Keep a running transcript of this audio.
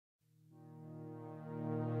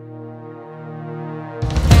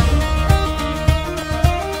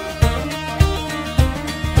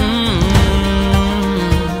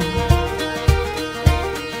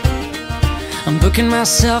booking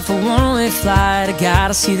myself a one-way flight. I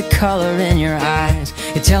gotta see the color in your eyes.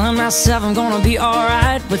 You're telling myself I'm gonna be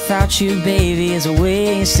alright. Without you, baby, is a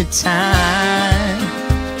waste of time.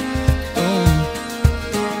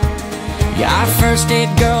 Yeah, our first date,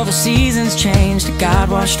 girl, the seasons changed. It got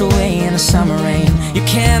washed away in the summer rain. You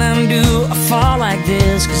can't undo a fall like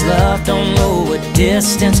this, 'cause love don't know what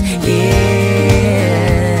distance is.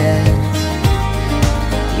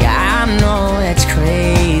 Yeah, I know it's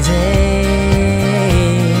crazy,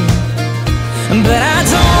 but I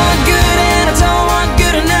don't want good and I don't want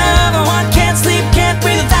good enough. I want can't sleep, can't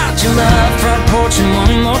breathe without your love. Front porch and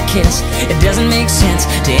one more kiss. It doesn't make sense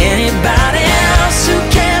to anybody else. Who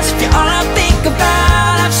cares if you're all I think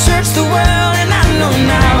about? I've searched the world and I know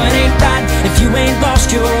now it ain't right if you ain't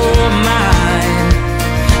lost your mind.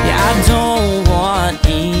 Yeah, I don't want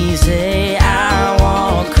easy, I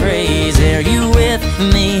want crazy. Are you with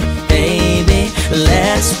me, baby?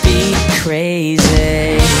 Let's be crazy.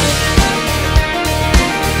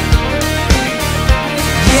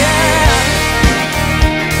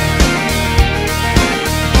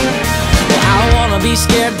 Be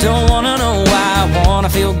scared, don't wanna know why. I wanna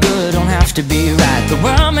feel good, don't have to be right. The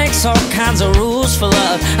world makes all kinds of rules for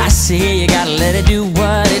love. I see you gotta let it do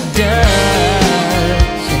what it does.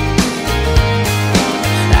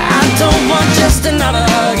 I don't want just another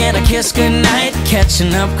hug and a kiss goodnight,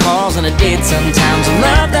 catching up calls and a date sometimes. I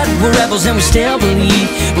love that we're rebels and we still believe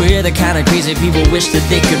we're the kind of crazy people wish that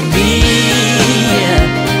they could be.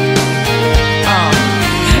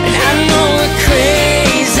 And I know we're crazy,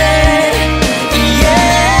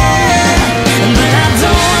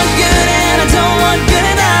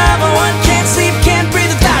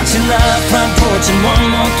 front porch and one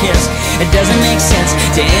more kiss. It doesn't make sense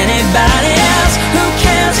to anybody else. Who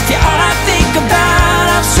cares if you're all I think about?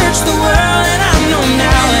 I've searched the world and I know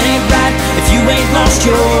now it ain't right if you ain't lost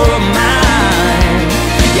your mind.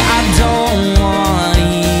 Yeah, I don't want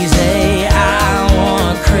easy, I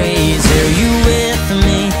want crazy. Are you with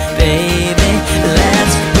me, baby?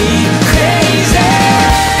 Let's be crazy.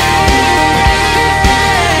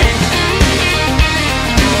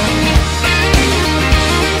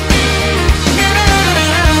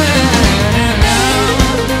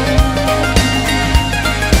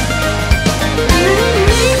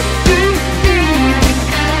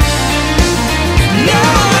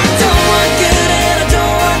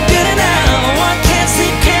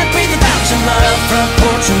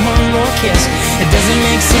 It doesn't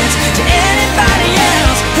make sense to anybody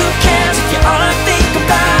else. Who cares if you're all I think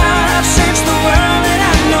about? I've searched the world and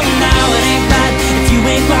I know now it ain't right if you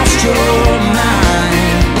ain't lost your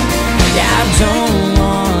mind. Yeah, I don't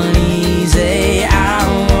want easy, I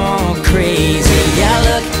want crazy. Yeah,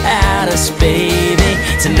 look at us, baby.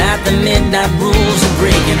 Tonight the midnight rules are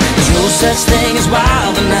breaking. There's no such thing as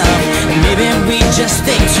wild enough, and maybe we just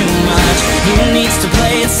think too much. Who needs to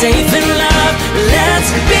play it safe and